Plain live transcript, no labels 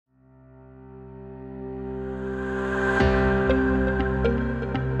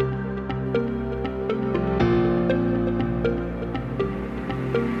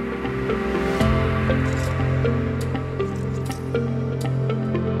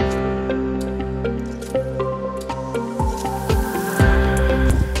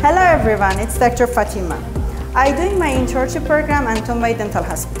everyone, it's Dr. Fatemah. I'm doing my internship program at Thumbay Dental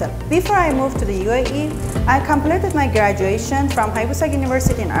Hospital. Before I moved to the UAE, I completed my graduation from Haybusak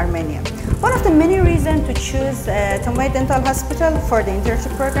University in Armenia. One of the many reasons to choose Thumbay Dental Hospital for the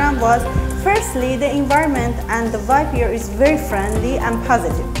internship program was, firstly, the environment and the vibe here is very friendly and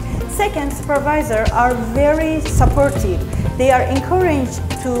positive. Second, supervisors are very supportive. They are encouraged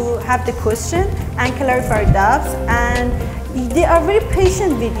to have the question and clarify doubts, and they are very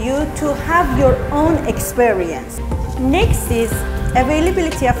patient with you to have your own experience. Next is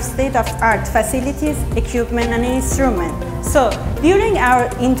availability of state-of-the-art facilities, equipment, and instruments. So during our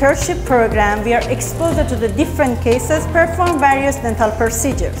internship program, we are exposed to the different cases, perform various dental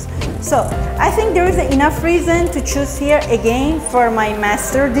procedures. So I think there is enough reason to choose here again for my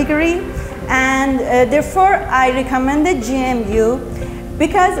master's degree, and therefore I recommended GMU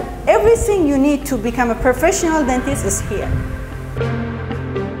because everything you need to become a professional dentist is here.